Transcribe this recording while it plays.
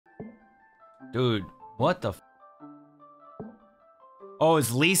Dude, what the f? Oh,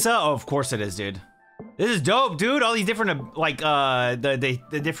 it's Lisa? Oh, of course it is, dude. This is dope, dude. All these different, like,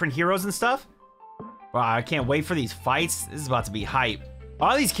 the different heroes and stuff. Wow, I can't wait for these fights. This is about to be hype.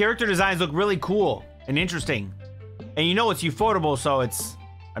 All these character designs look really cool and interesting. And you know it's ufotable, so it's,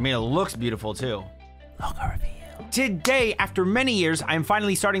 I mean, it looks beautiful too. Logo reveal. Today, after many years, I am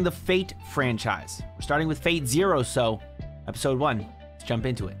finally starting the Fate franchise. We're starting with Fate Zero, so episode 1. Let's jump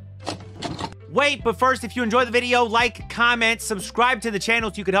into it. Wait, but first, if you enjoyed the video, like, comment, subscribe to the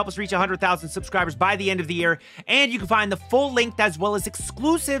channel so you can help us reach 100,000 subscribers by the end of the year. And you can find the full link as well as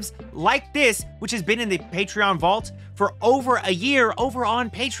exclusives like this, which has been in the Patreon vault for over a year over on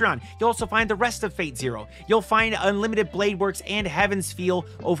Patreon. You'll also find the rest of Fate Zero. You'll find Unlimited Blade Works and Heaven's Feel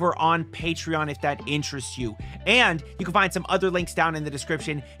over on Patreon if that interests you. And you can find some other links down in the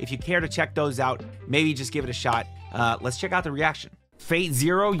description if you care to check those out. Maybe just give it a shot. Let's check out the reaction. Fate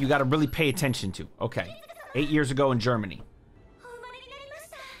Zero, you gotta really pay attention to. Okay. 8 years ago in Germany.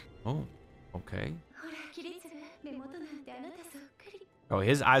 Oh, okay. Oh,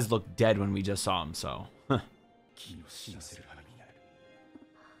 his eyes looked dead when we just saw him, so.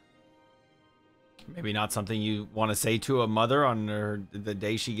 Maybe not something you want to say to a mother on the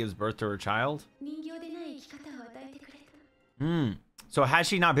day she gives birth to her child. So had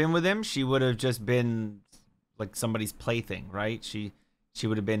she not been with him, she would have just been like somebody's plaything, right? She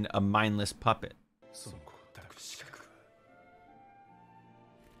would have been a mindless puppet.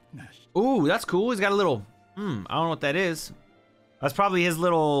 Ooh, that's cool. He's got a little, I don't know what that is. That's probably his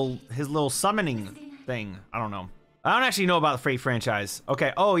little summoning thing. I don't know. I don't actually know about the Fate franchise.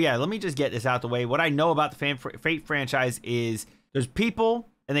 Okay, oh yeah, let me just get this out the way. What I know about the Fate franchise is there's people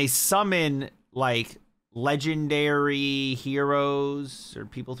and they summon like legendary heroes or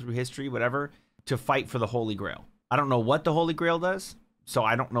people through history, whatever, to fight for the Holy Grail. I don't know what the Holy Grail does, so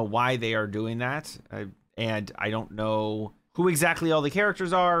I don't know why they are doing that. And I don't know who exactly all the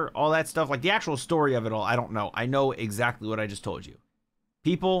characters are, all that stuff. Like the actual story of it all, I don't know. I know exactly what I just told you.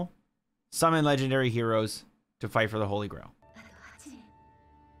 People summon legendary heroes to fight for the Holy Grail.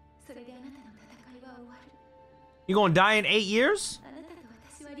 You gonna die in 8 years?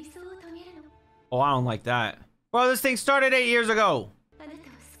 Oh, I don't like that. Bro, this thing started 8 years ago.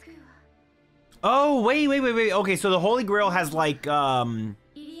 Oh, wait. Okay, so the Holy Grail has like,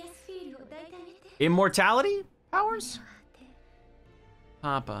 immortality powers?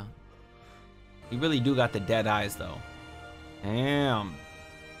 Papa. You really do got the dead eyes, though. Damn.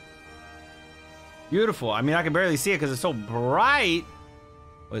 Beautiful. I mean, I can barely see it because it's so bright.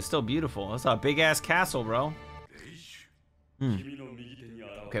 But it's still beautiful. That's a big-ass castle, bro.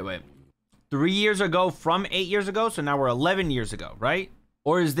 Okay, wait. 3 years ago from 8 years ago, so now we're 11 years ago, right?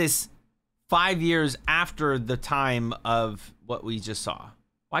 Or is this 5 years after the time of what we just saw?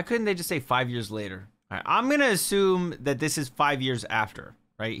 Why couldn't they just say 5 years later? All right, I'm gonna assume that this is 5 years after,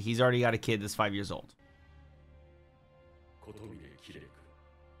 right? He's already got a kid that's 5 years old.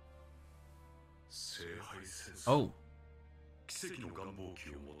 Oh.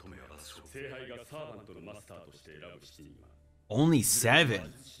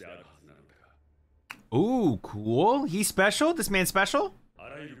 7. Ooh, cool. He's special? This man's special?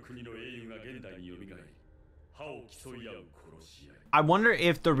 I wonder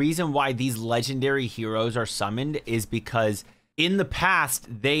if the reason why these legendary heroes are summoned is because in the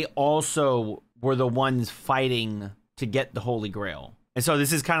past, they also were the ones fighting to get the Holy Grail. And so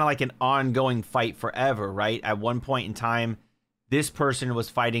this is kind of like an ongoing fight forever, right? At one point in time, this person was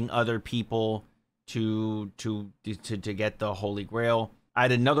fighting other people to get the Holy Grail.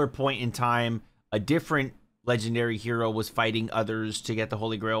 At another point in time, a different legendary hero was fighting others to get the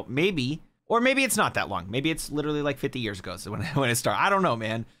Holy Grail. Maybe, or maybe it's not that long. Maybe it's literally like 50 years ago. So when it started, I don't know,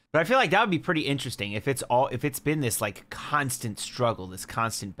 man. But I feel like that would be pretty interesting if it's been this like constant struggle, this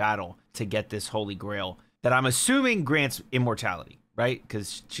constant battle to get this Holy Grail that I'm assuming grants immortality, right?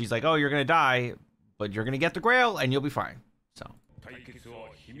 Because she's like, oh, you're gonna die, but you're gonna get the Grail and you'll be fine. So.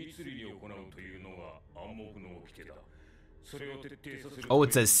 Oh,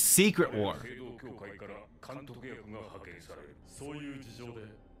 it's a secret war.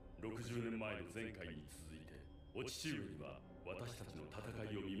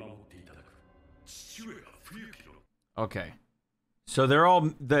 Okay. So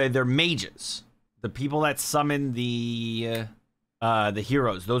they're mages. The people that summon the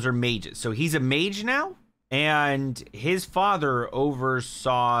heroes, those are mages. So he's a mage now? And his father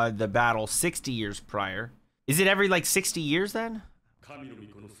oversaw the battle 60 years prior. Is it every like 60 years then?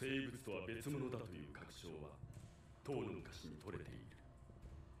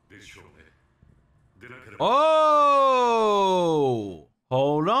 Oh!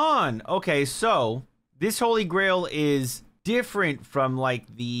 Hold on. Okay, so this Holy Grail is different from like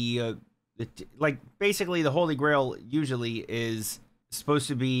like basically the Holy Grail usually is supposed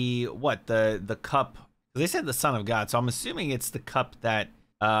to be what the cup. They said the Son of God, so I'm assuming it's the cup that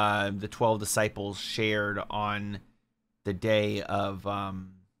the 12 disciples shared on the day of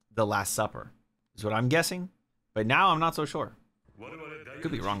the Last Supper. Is what I'm guessing, but now I'm not so sure.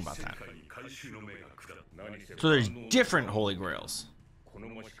 Could be wrong about that. So there's different Holy Grails.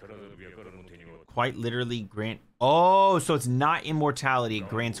 Quite literally grant. Oh, so it's not immortality. It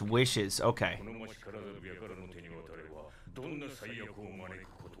grants wishes. Okay.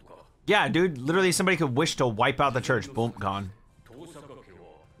 Yeah, dude. Literally, somebody could wish to wipe out the church. Boom, gone.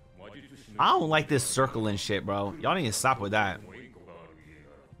 I don't like this circle and shit, bro. Y'all need to stop with that.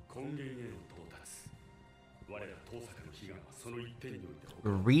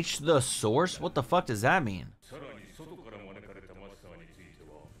 Reach the source? What the fuck does that mean?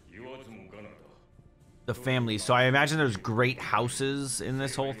 The family. So I imagine there's great houses in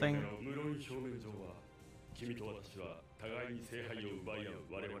this whole thing.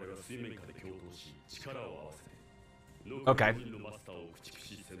 Okay.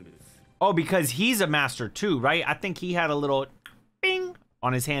 Oh, because he's a master too, right? I think he had a little bing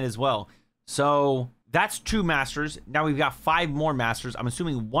on his hand as well. So that's 2 masters. Now we've got 5 more masters. I'm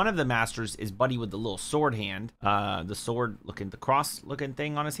assuming one of the masters is Buddy with the little sword hand. The sword looking, the cross looking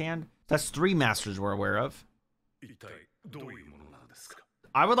thing on his hand. That's 3 masters we're aware of.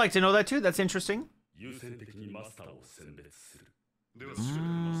 I would like to know that too. That's interesting. He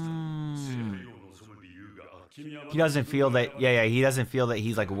doesn't feel that, yeah, he doesn't feel that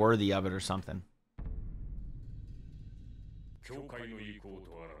he's like worthy of it or something.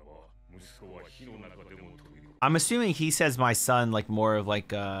 I'm assuming he says my son like more of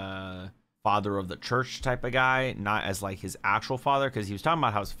like a father of the church type of guy, not as like his actual father, because he was talking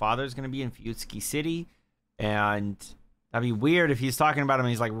about how his father is going to be in Fuyutsuki City, and that'd be weird if he's talking about him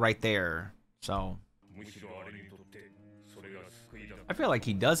and he's like right there. So I feel like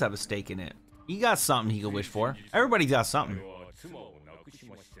he does have a stake in it. He got something he could wish for. Everybody's got something.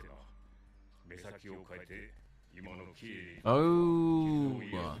 Oh.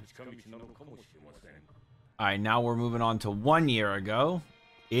 All right, now we're moving on to 1 year ago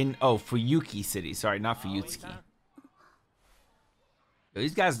in Fuyuki City. Sorry, not Fuyutsuki.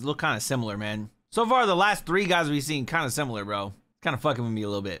 These guys look kind of similar, man. So far, the last 3 guys we've seen kind of similar, bro. Kind of fucking with me a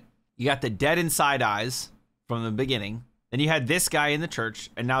little bit. You got the dead inside eyes from the beginning. Then you had this guy in the church,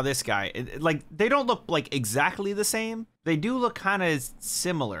 and now this guy. Like, they don't look like exactly the same. They do look kind of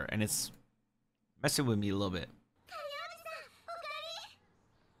similar, and it's messing with me a little bit.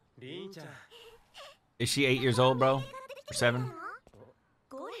 Is she 8 years old, bro? Or 7?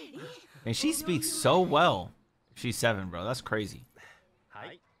 And she speaks so well. She's 7, bro. That's crazy.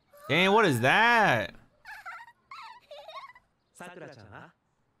 Dang, what is that?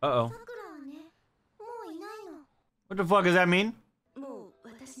 Uh-oh. What the fuck does that mean?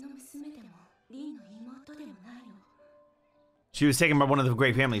 She was taken by one of the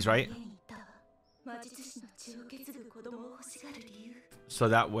great families, right? So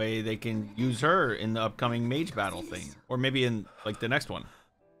that way they can use her in the upcoming mage battle thing. Or maybe in, like, the next one.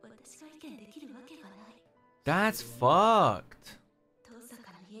 That's fucked.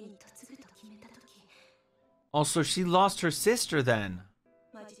 Also, she lost her sister then.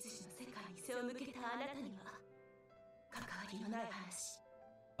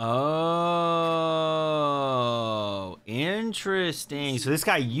 Oh, interesting. So this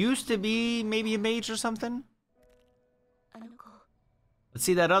guy used to be maybe a mage or something? Let's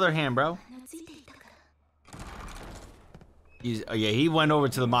see that other hand, bro. Oh yeah, he went over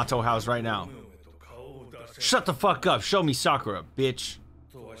to the Mato house right now. Shut the fuck up. Show me Sakura, bitch.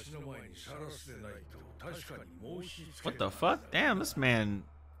 What the fuck? Damn, this man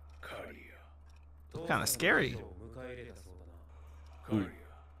kind of scary. Ooh.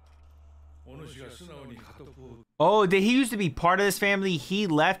 Oh, did he used to be part of this family? He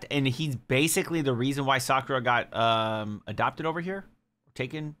left, and he's basically the reason why Sakura got adopted over here, or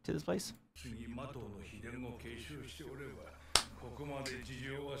taken to this place.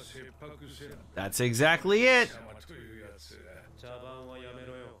 That's exactly it.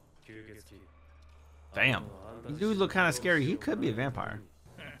 Damn, you do look kind of scary. He could be a vampire.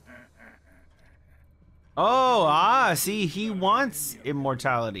 Oh, see, he wants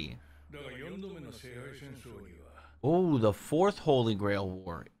immortality. Oh, the 4th Holy Grail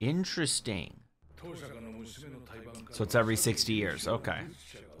War. Interesting. So it's every 60 years. Okay.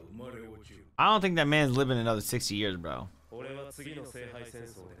 I don't think that man's living another 60 years, bro.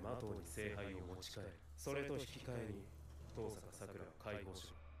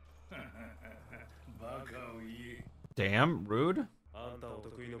 Damn, rude.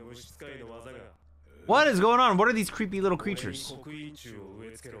 What is going on? What are these creepy little creatures?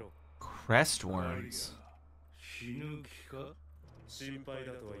 Crest worms.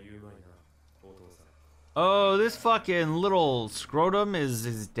 Oh, this fucking little scrotum is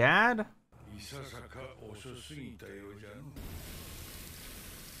his dad?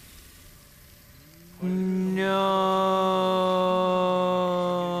 No.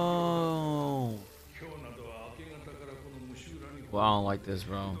 Well, I don't like this,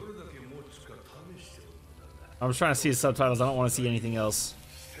 bro. I was trying to see the subtitles. I don't want to see anything else.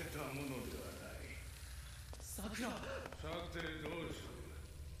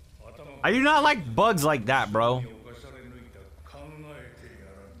 I do not like bugs like that, bro.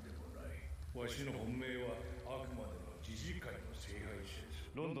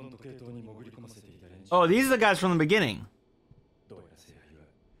 Oh, these are the guys from the beginning.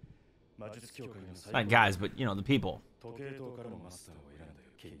 Not guys, but, you know, the people.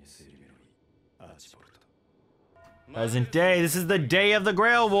 Present day. This is the day of the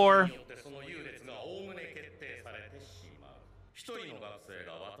Grail War.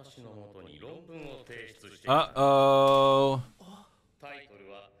 Uh-oh.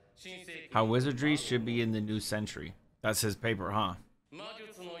 How wizardry should be in the new century. That's his paper, huh?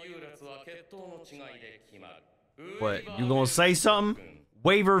 What, you gonna say something?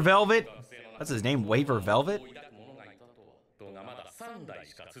 Waver Velvet? That's his name, Waver Velvet?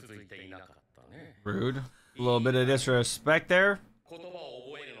 Rude. A little bit of disrespect there.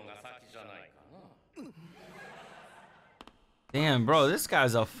 Damn, bro, this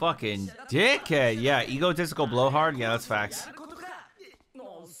guy's a fucking dickhead. Yeah, egotistical blowhard. Yeah, that's facts.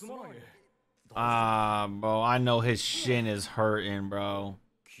 Bro, I know his shin is hurting, bro.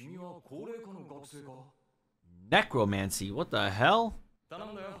 Necromancy, what the hell?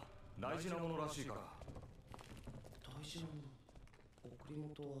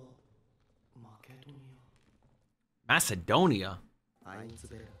 Macedonia?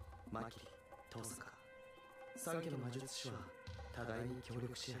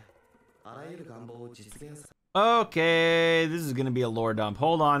 Okay, this is gonna be a lore dump.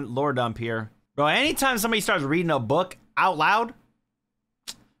 Hold on, lore dump here. Bro, anytime somebody starts reading a book out loud,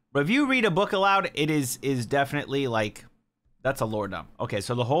 but if you read a book aloud, it is definitely like, that's a lore dump. Okay,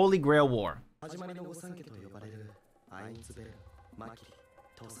 so the Holy Grail War.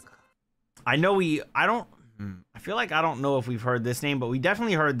 I know I feel like I don't know if we've heard this name, but we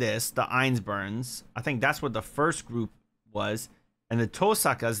definitely heard this, the Ainsburns. I think that's what the first group was. And the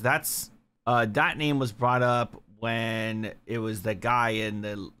Tosakas, that's, that name was brought up when it was the guy and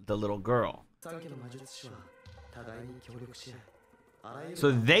the little girl.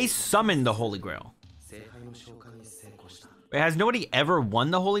 So they summoned the Holy Grail. Wait, has nobody ever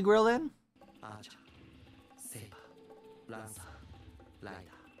won the Holy Grail then?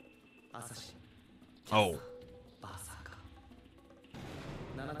 Oh.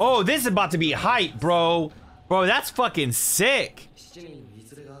 Oh, this is about to be hype, bro. Bro, that's fucking sick.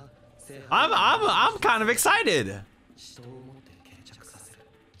 I'm kind of excited.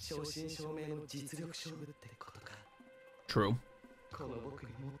 True.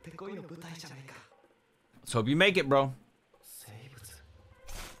 Let's hope you make it, bro.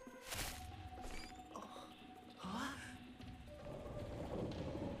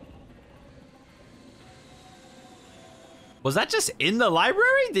 Was that just in the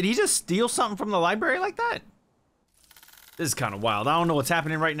library? Did he just steal something from the library like that? This is kind of wild. I don't know what's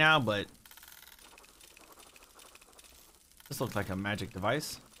happening right now, but this looks like a magic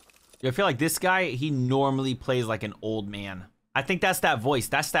device. Yeah, I feel like this guy, he normally plays like an old man. I think that's that voice.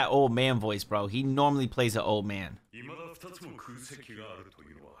 That's that old man voice, bro. He normally plays an old man.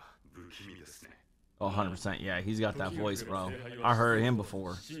 Oh, 100%. Yeah, he's got that voice, bro. I heard him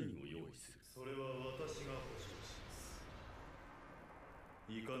before.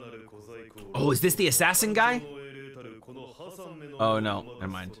 Oh, is this the assassin guy? Oh, no. Never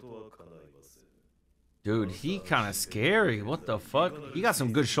mind. Dude, he kind of scary. What the fuck? He got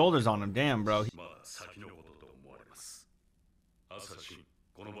some good shoulders on him. Damn, bro.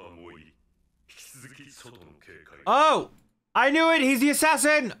 Oh! I knew it! He's the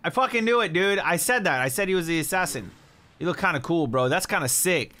assassin! I fucking knew it, dude. I said that. I said he was the assassin. He looked kind of cool, bro. That's kind of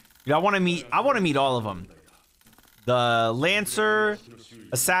sick. Dude, I want to meet all of them. The Lancer,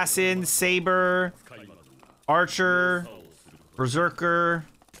 Assassin, Saber, Archer, Berserker.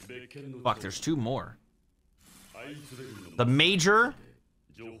 Fuck, there's two more. The Major.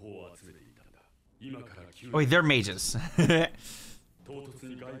 Oh, wait, they're mages.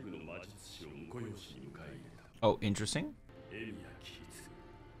 Oh, interesting.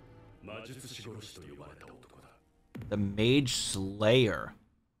 The Mage Slayer.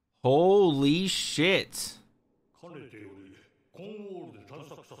 Holy shit.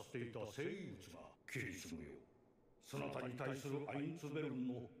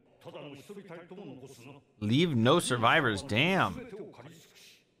 Leave no survivors. Damn.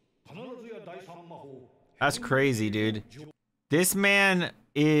 That's crazy, dude. This man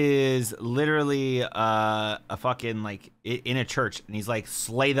is literally a fucking like in a church, and he's like,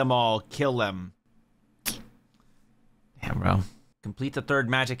 slay them all, kill them. Damn, bro. Complete the third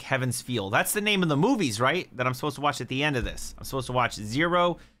magic, Heaven's Feel. That's the name of the movies, right? That I'm supposed to watch at the end of this. I'm supposed to watch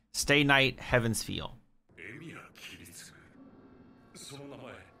Zero, Stay Night, Heaven's Feel.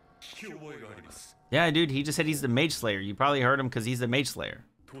 Yeah, dude, he just said he's the Mage Slayer. You probably heard him because he's the Mage Slayer.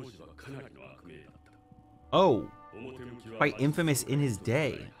 Oh, quite infamous in his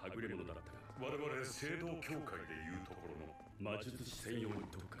day.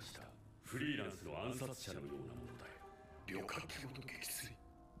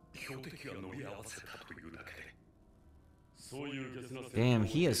 Damn,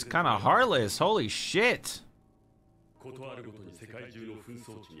 he is kind of heartless. Holy shit.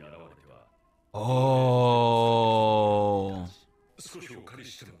 Oh.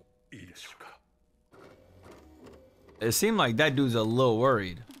 It seemed like that dude's a little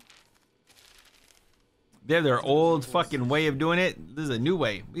worried. They have their old fucking way of doing it. This is a new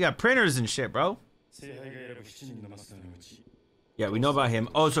way. We got printers and shit, bro. Yeah, we know about him.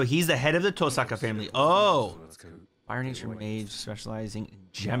 Oh, so he's the head of the Tosaka family. Oh. Fire Nature Mage specializing in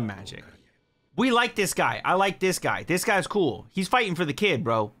gem magic. We like this guy. I like this guy. This guy's cool. He's fighting for the kid,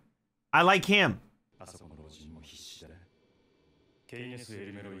 bro. I like him.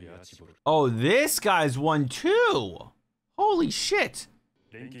 Oh, this guy's one too. Holy shit.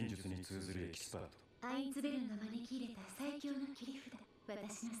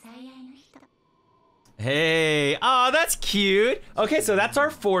 Hey, oh, that's cute. Okay, so that's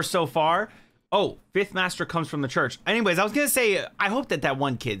our 4 so far. Oh, 5th master comes from the church. Anyways, I was gonna say, I hope that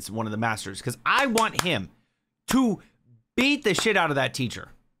one kid's one of the masters, because I want him to beat the shit out of that teacher.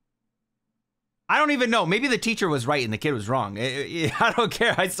 I don't even know. Maybe the teacher was right and the kid was wrong. I don't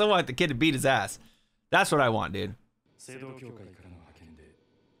care. I still want the kid to beat his ass. That's what I want, dude.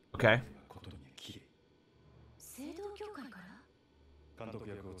 Okay.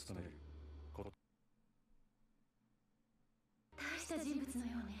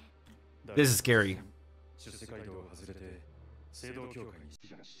 This is scary.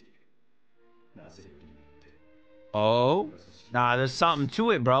 Oh, nah, there's something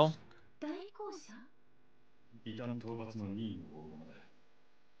to it, bro.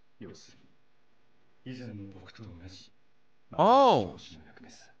 Oh.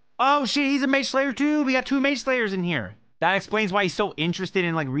 Oh shit, he's a Mage Slayer too. We got 2 Mage Slayers in here. That explains why he's so interested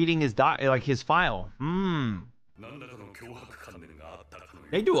in like reading his his file.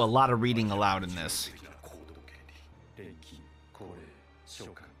 They do a lot of reading aloud in this.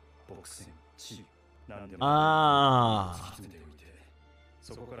 Ah.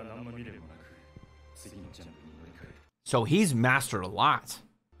 So he's mastered a lot.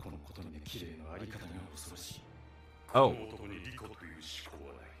 Oh.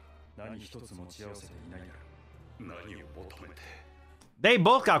 They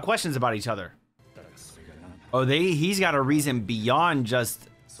both got questions about each other. Oh, he's got a reason beyond just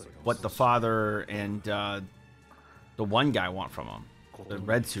what the father and the one guy want from him. The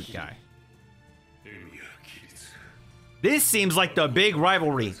red suit guy. This seems like the big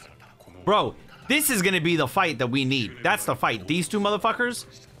rivalry. Bro, this is going to be the fight that we need. That's the fight. These 2 motherfuckers,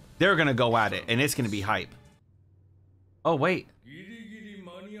 they're going to go at it, and it's going to be hype. Oh, wait.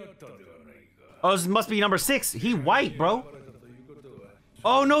 Oh, this must be number 6. He white, bro.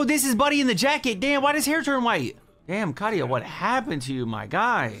 Oh, no, this is Buddy in the jacket. Damn, why does his hair turn white? Damn, Kadia, what happened to you, my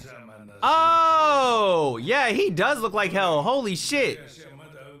guy? Oh, yeah, he does look like hell. Holy shit.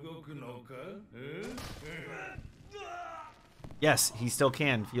 Yes, he still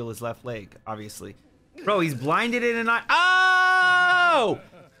can feel his left leg, obviously. Bro, he's blinded in an eye. Oh!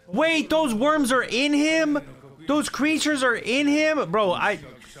 Wait, those worms are in him? Those creatures are in him? Bro, I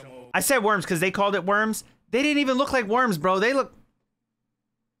said worms because they called it worms. They didn't even look like worms, bro. They look...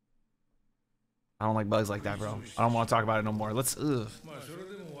 I don't like bugs like that, bro. I don't want to talk about it no more. Let's... Ugh.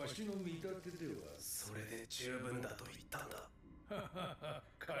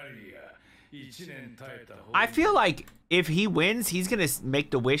 I feel like if he wins, he's gonna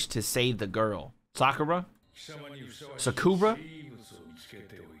make the wish to save the girl. Sakura? Sakura?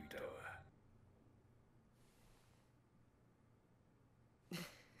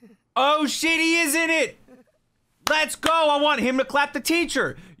 Oh shit, he is in it! Let's go. I want him to clap the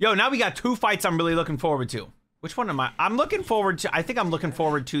teacher. Yo, now we got 2 fights I'm really looking forward to. Which one am I? I'm looking forward to, I think I'm looking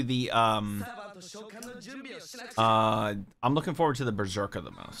forward to the, I'm looking forward to the Berserker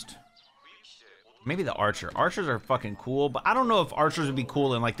the most. Maybe the Archer. Archers are fucking cool, but I don't know if Archers would be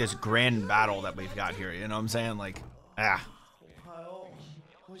cool in like this grand battle that we've got here. You know what I'm saying? Like,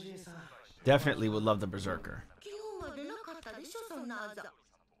 definitely would love the Berserker.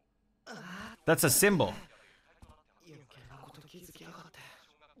 That's a symbol.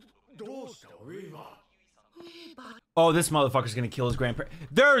 Oh, this motherfucker's gonna kill his grandparents.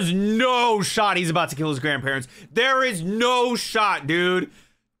 There's no shot he's about to kill his grandparents. There is no shot, dude.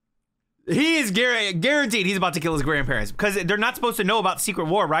 He is guaranteed he's about to kill his grandparents because they're not supposed to know about the secret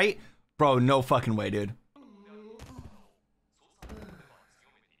war, right? Bro, no fucking way, dude.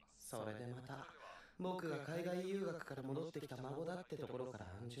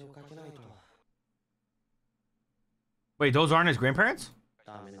 Wait, those aren't his grandparents?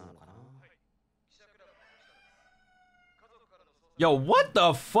 Yo, what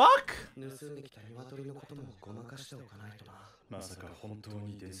the fuck?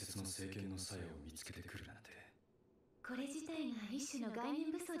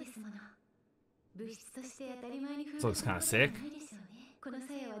 So it's kind of sick.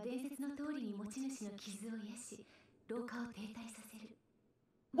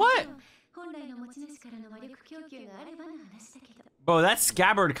 What? Bro, that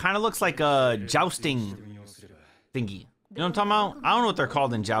scabbard kind of looks like a jousting thingy. You know what I'm talking about? I don't know what they're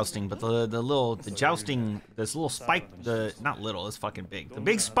called in jousting, but the jousting, this little spike, not little, it's fucking big. The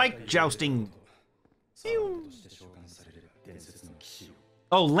big spike jousting.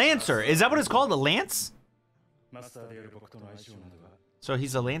 Oh, Lancer. Is that what it's called? A lance? So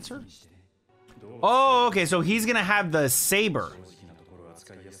he's a Lancer? Oh, okay, so he's gonna have the saber.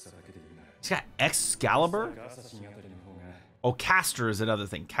 He's got Excalibur? Oh, Caster is another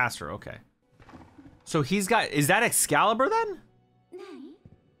thing. Caster, okay. So he's got, is that Excalibur then?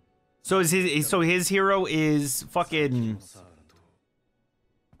 So his hero is fucking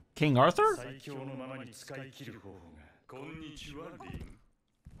King Arthur?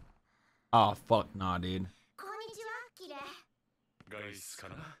 Oh fuck nah, dude.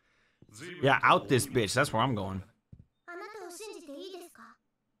 Yeah, out this bitch. That's where I'm going.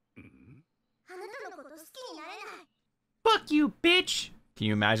 Fuck you, bitch. Can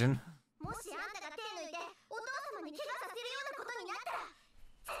you imagine?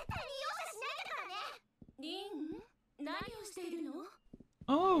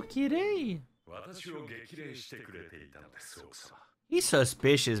 Oh, kitty. He's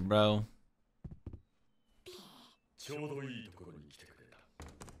suspicious, bro.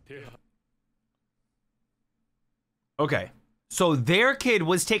 Okay. So their kid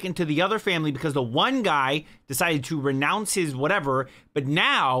was taken to the other family because the one guy decided to renounce his whatever, but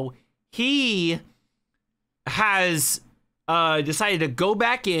now he has decided to go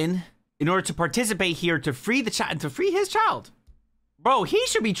back in order to participate here to free the child, to free his child. Bro, he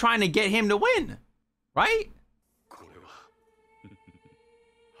should be trying to get him to win, right?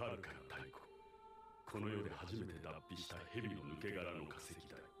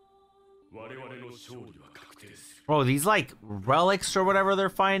 Bro, these like relics or whatever they're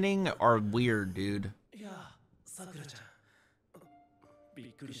finding are weird, dude.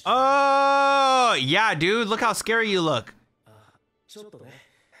 Oh, yeah, dude. Look how scary you look.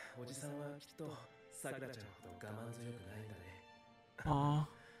 Aww.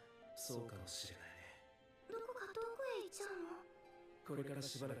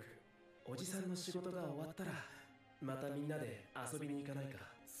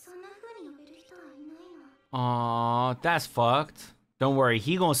 Aw, that's fucked. Don't worry,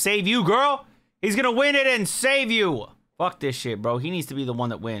 he gonna save you, girl. He's gonna win it and save you. Fuck this shit, bro. He needs to be the one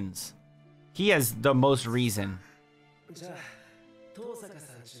that wins. He has the most reason.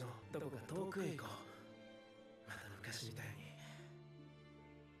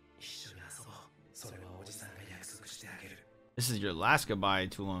 This is your last goodbye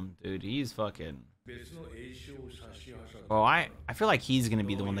to him, dude. He's fucking... Oh, I feel like he's gonna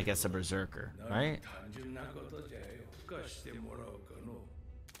be the one that gets the Berserker, right?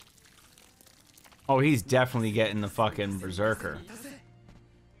 Oh, he's definitely getting the fucking Berserker.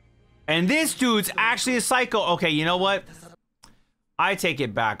 And this dude's actually a psycho. Okay, you know what? I take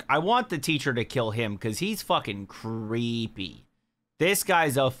it back. I want the teacher to kill him because he's fucking creepy. This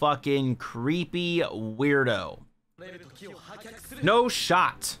guy's a fucking creepy weirdo. No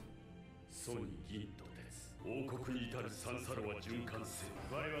shot.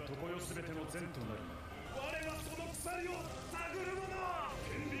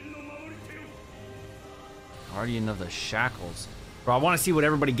 Guardian of the Shackles. Bro, I want to see what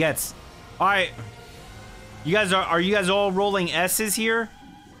everybody gets. All right. You guys are you guys all rolling S's here?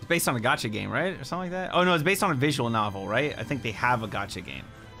 It's based on a gacha game, right? Or something like that? Oh, no, it's based on a visual novel, right? I think they have a gacha game.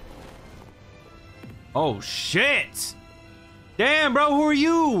 Oh, shit. Damn, bro, who are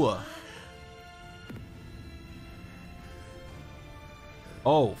you?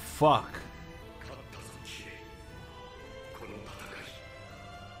 Oh, fuck.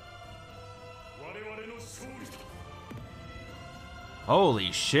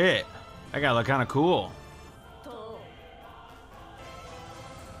 Holy shit. That guy look kind of cool.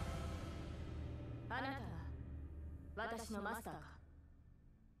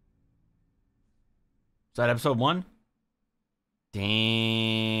 Is that episode 1?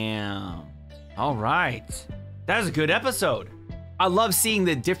 Damn. All right. That is a good episode. I love seeing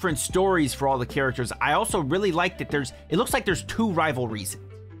the different stories for all the characters. I also really like that it looks like there's 2 rivalries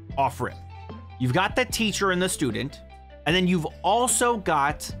off rip. You've got the teacher and the student, and then you've also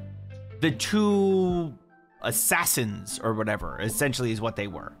got the 2 assassins or whatever, essentially is what they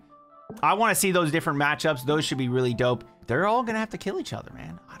were. I want to see those different matchups. Those should be really dope. They're all going to have to kill each other,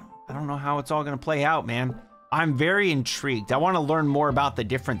 man. I don't know how it's all going to play out, man. I'm very intrigued. I want to learn more about the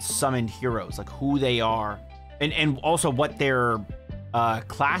different summoned heroes, like who they are, and also what their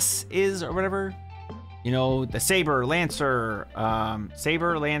class is or whatever. You know, the Saber, Lancer,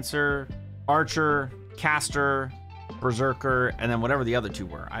 Archer, Caster, Berserker, and then whatever the other 2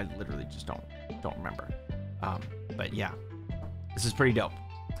 were. I literally just don't remember. But yeah, this is pretty dope.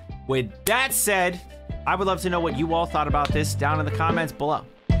 With that said, I would love to know what you all thought about this down in the comments below.